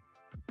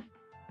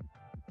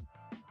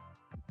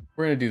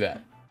 We're gonna do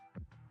that.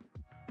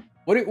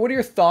 What are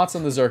your thoughts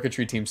on the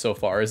XUKITREE team so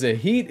far? Is it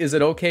heat? Is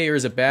it okay? Or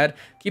is it bad?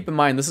 Keep in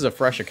mind, this is a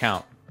fresh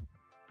account.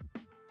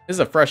 This is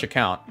a fresh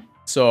account.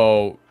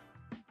 So,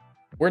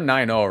 we're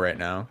 9-0 right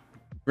now.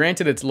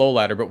 Granted, it's low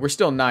ladder, but we're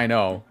still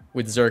 9-0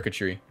 with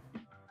XUKITREE.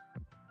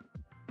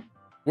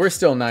 We're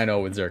still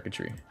 9-0 with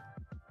XUKITREE.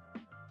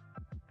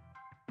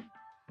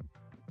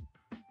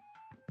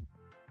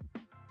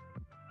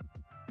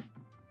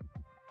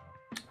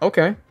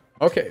 Okay.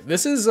 Okay.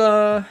 This is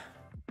a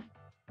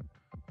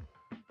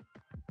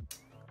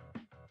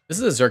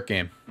Zerk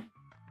game. I'm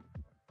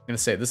gonna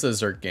say this is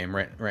a Zerk game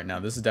right now.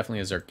 This is definitely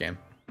a Zerk game.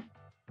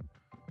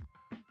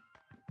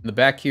 In the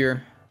back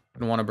here, I'm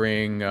gonna want to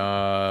bring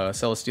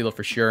Celesteela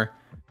for sure.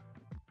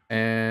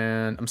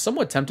 And I'm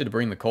somewhat tempted to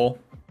bring the Coal,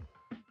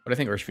 but I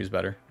think Urshifu's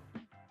better.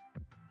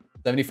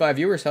 75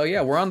 viewers, hell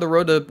yeah! We're on the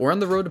road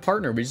to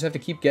partner. We just have to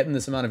keep getting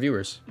this amount of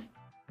viewers.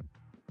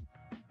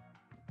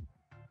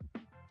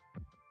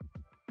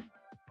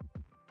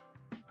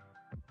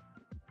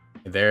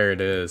 There it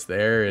is.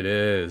 There it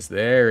is.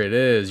 There it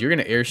is. You're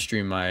gonna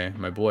airstream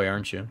my boy,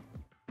 aren't you?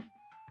 And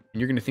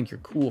you're gonna think you're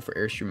cool for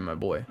airstreaming my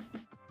boy,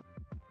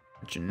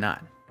 but you're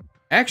not.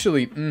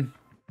 Actually, do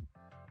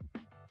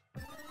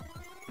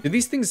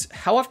these things?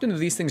 How often do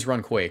these things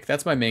run Quake?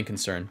 That's my main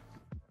concern.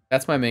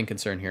 That's my main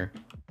concern here.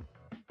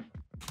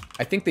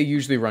 I think they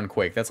usually run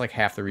Quake. That's like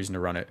half the reason to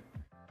run it.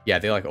 Yeah,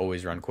 they like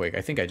always run Quake.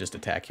 I think I just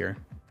attack here.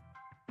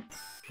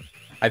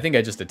 I think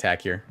I just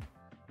attack here.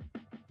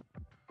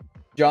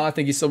 Jaw,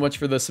 thank you so much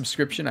for the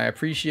subscription. I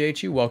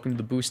appreciate you. Welcome to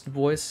the Boosted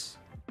Boys.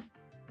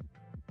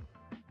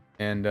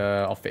 And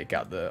I'll fake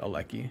out the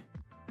Aleki.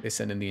 They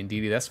send in the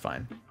Indeedee. That's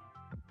fine.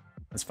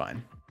 That's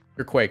fine.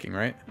 You're quaking,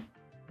 right?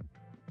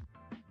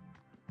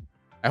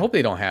 I hope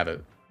they don't have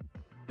it.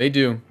 They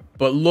do.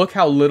 But look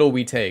how little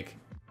we take.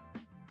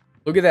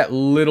 Look at that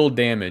little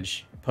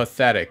damage.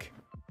 Pathetic.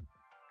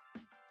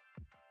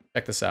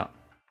 Check this out.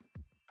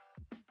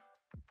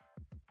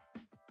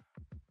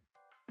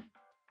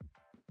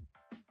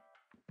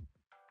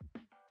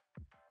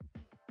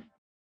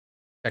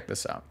 Check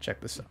this out.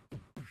 Check this out.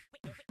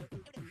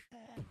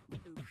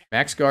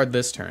 Max guard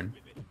this turn.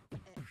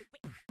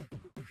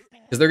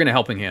 Because they're going to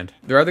Helping Hand.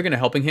 They're either going to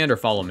Helping Hand or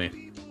Follow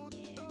Me.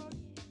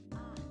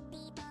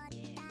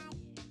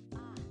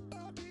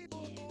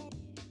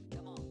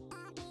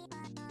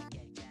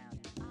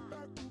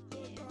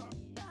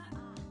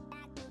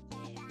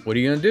 What are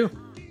you going to do?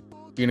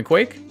 You going to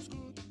Quake?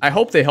 I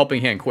hope they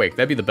Helping Hand Quake.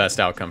 That'd be the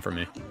best outcome for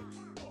me.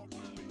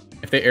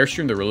 If they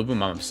Airstream the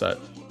Rillaboom, I'm upset.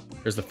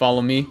 There's the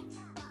Follow Me.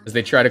 As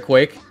they try to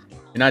Quake.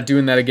 You're not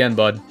doing that again,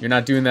 bud. You're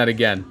not doing that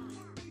again.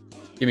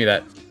 Give me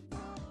that.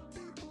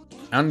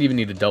 I don't even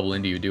need to double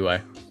into you, do I?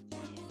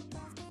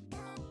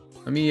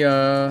 Let me,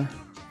 get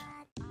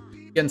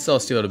in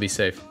Celesteela to be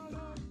safe.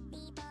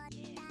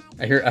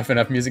 I hear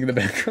FNF music in the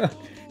background.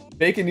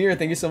 Baconeer,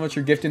 thank you so much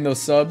for gifting those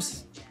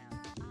subs.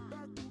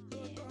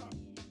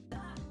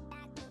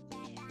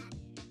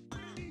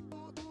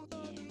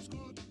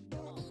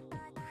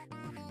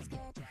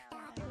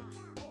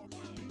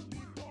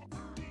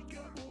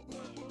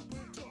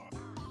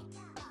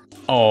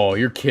 Oh,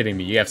 you're kidding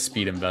me. You have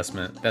speed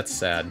investment. That's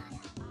sad.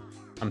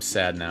 I'm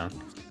sad now.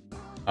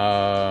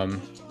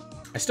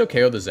 I still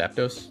KO the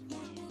Zapdos.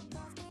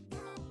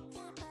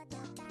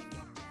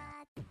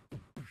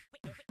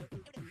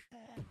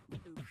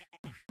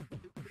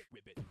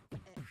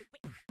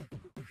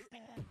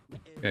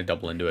 Gonna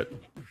double into it.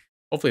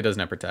 Hopefully it doesn't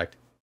have Protect.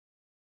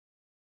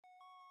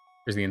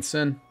 Here's the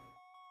Incin.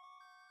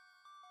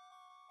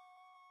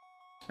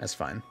 That's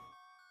fine.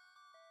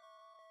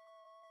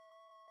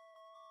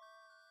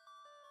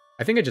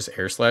 I think I just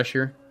Air Slash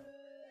here.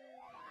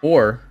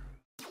 Or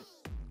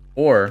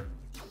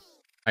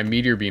I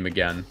Meteor Beam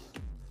again.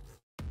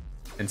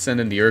 And send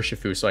in the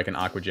Urshifu so I can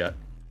Aqua Jet.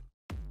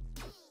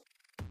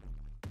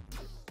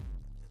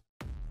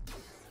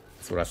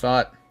 That's what I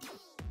thought.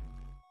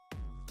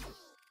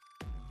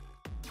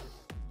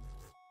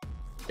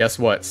 Guess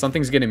what?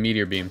 Something's getting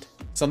Meteor Beamed.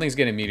 Something's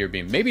getting Meteor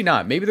Beamed. Maybe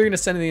not. Maybe they're going to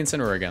send in the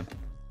Incineroar again.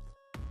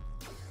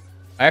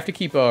 I have to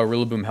keep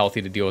Rillaboom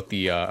healthy to deal with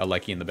the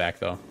Aleki in the back,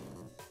 though.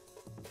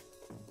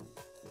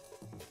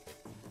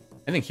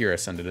 I think here I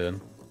send it in.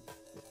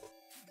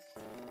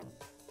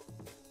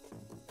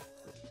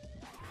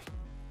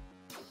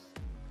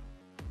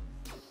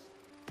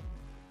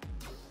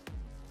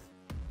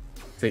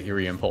 They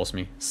Eerie Impulse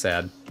me.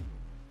 Sad.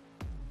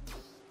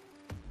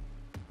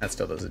 That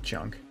still does a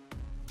chunk.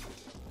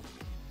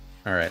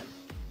 Alright.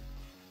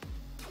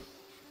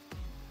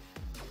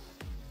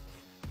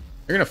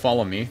 You're gonna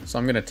follow me, so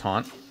I'm gonna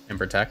Taunt and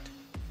Protect.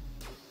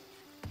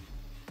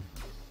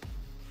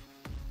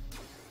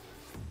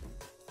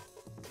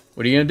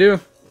 What are you gonna do?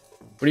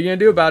 What are you gonna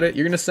do about it?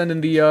 You're gonna send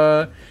in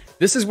the,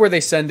 This is where they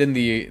send in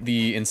the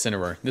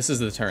Incineroar. This is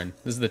the turn.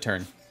 This is the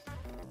turn.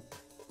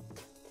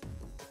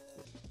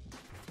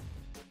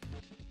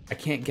 I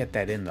can't get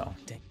that in, though.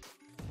 Dang.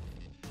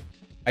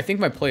 I think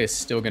my play is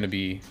still gonna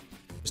be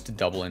just to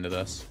double into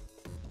this.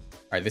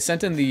 Alright, they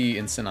sent in the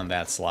Incin on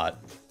that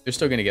slot. They're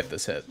still gonna get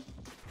this hit.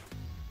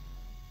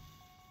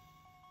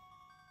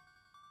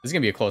 This is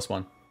gonna be a close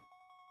one.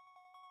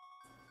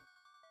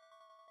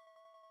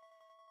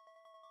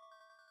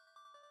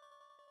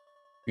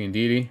 Green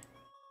Deity.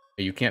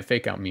 Hey, you can't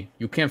fake out me.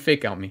 You can't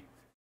fake out me.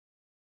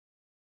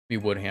 Me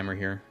Woodhammer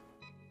here.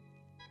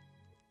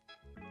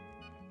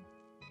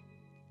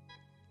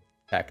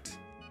 Protect.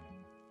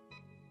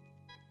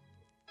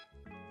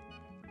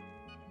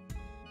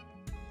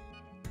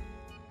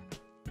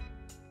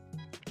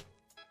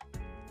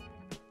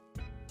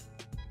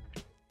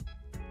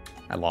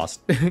 I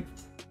lost. You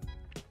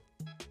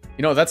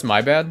know, that's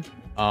my bad.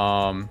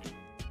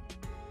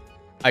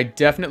 I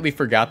definitely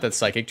forgot that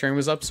Psychic Terrain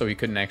was up, so he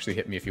couldn't actually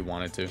hit me if he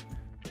wanted to.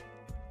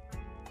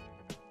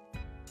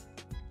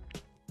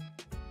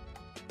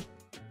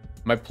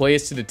 My play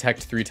is to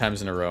detect 3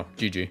 times in a row.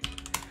 GG.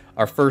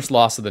 Our first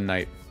loss of the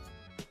night.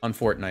 On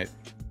Fortnite.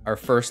 Our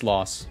first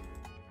loss.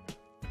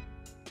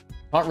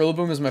 Taunt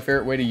Rillaboom is my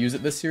favorite way to use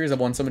it this series. I've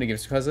won so many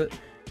games because of it.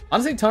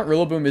 Honestly, Taunt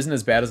Rillaboom isn't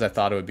as bad as I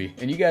thought it would be.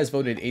 And you guys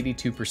voted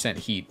 82%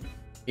 heat.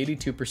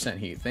 82%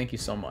 heat. Thank you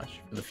so much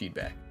for the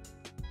feedback.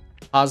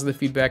 Positive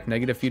feedback,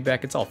 negative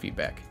feedback, it's all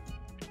feedback.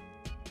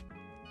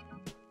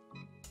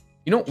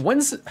 You know,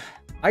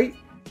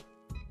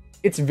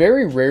 it's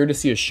very rare to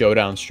see a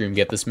Showdown stream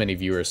get this many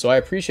viewers, so I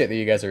appreciate that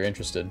you guys are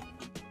interested.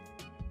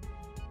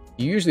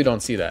 You usually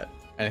don't see that.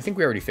 And I think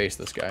we already faced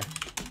this guy.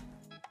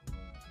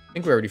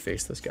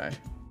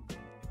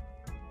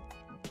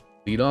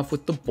 Lead off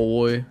with the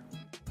boy.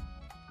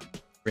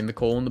 Bring the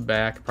coal in the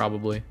back,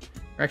 probably.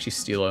 Or actually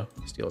steal a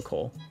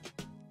coal.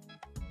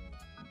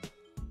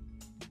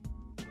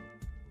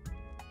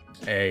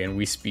 Hey, and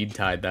we speed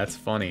tied. That's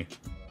funny.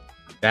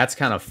 That's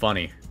kind of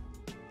funny.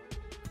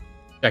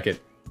 Check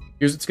it.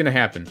 Here's what's gonna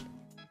happen.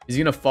 He's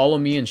gonna follow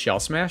me and Shell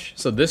Smash.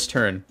 So this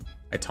turn,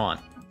 I taunt.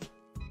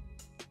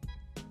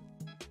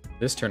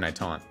 This turn, I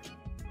taunt.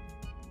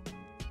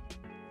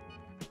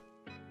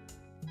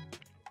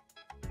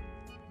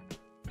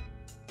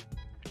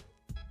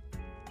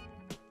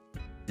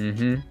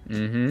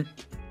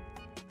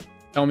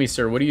 Tell me,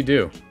 sir, what do you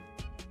do?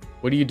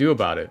 What do you do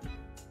about it?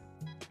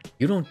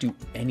 You don't do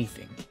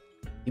anything.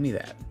 Give me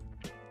that.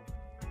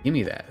 Give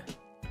me that.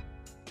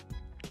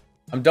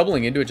 I'm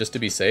doubling into it just to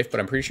be safe, but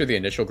I'm pretty sure the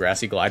initial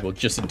Grassy Glide will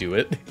just do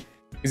it.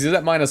 Because he's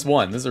at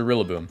 -1. This is a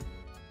Rillaboom.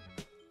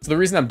 So the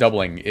reason I'm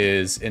doubling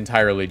is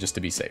entirely just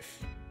to be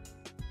safe.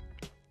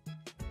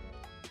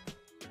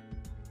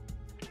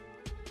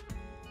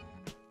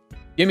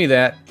 Give me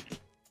that.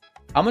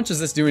 How much is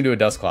this doing to a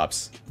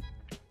Dusclops?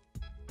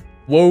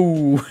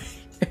 Whoa.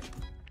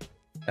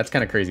 That's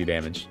kind of crazy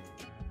damage.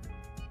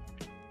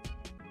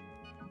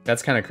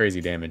 That's kind of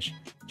crazy damage.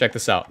 Check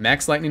this out.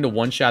 Max Lightning to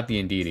one-shot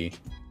the Indeedee.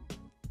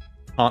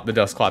 Haunt the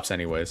Dusclops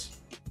anyways.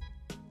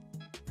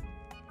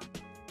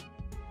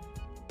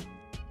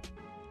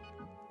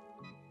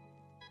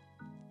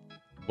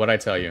 What'd I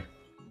tell you?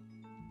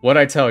 What'd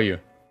I tell you?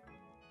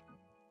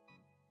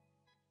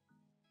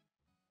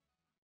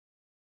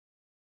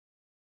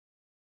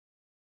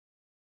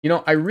 You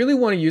know, I really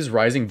want to use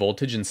Rising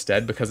Voltage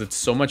instead because it's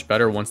so much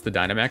better once the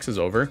Dynamax is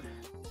over.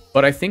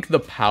 But I think the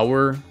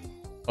power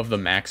of the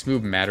max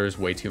move matters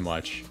way too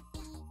much.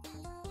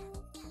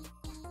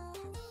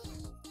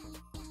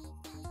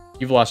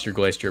 You've lost your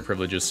Glacier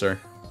privileges, sir.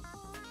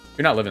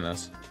 You're not living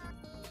this.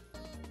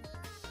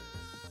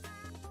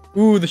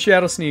 Ooh, the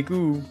Shadow Sneak,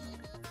 ooh.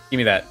 Give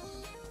me that.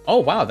 Oh,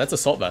 wow, that's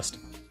Assault Vest.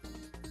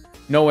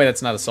 No way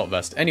that's not Assault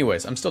Vest.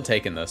 Anyways, I'm still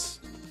taking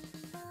this.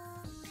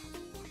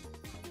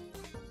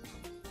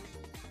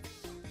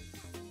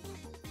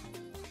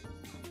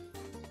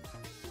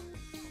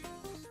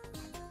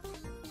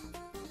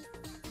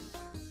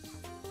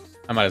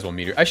 I might as well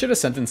Meteor. I should have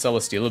sent in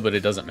Celesteela, but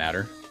it doesn't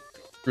matter.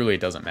 Truly,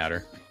 it doesn't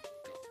matter.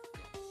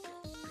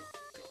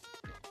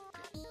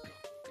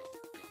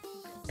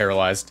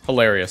 Paralyzed.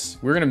 Hilarious.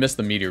 We're gonna miss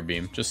the Meteor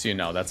Beam, just so you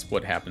know. That's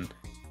what happened.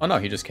 Oh no,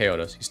 he just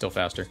KO'd us. He's still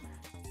faster.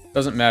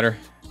 Doesn't matter.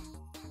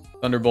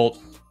 Thunderbolt.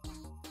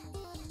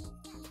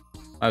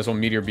 Might as well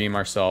Meteor Beam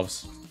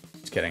ourselves.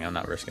 Just kidding, I'm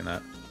not risking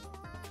that.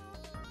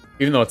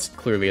 Even though it's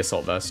clearly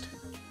Assault Vest.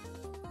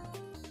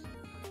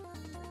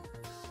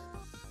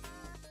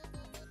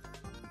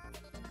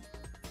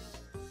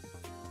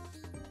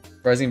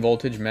 Rising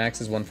Voltage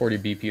max is 140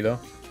 BP though.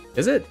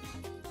 Is it?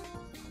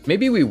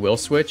 Maybe we will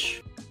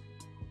switch.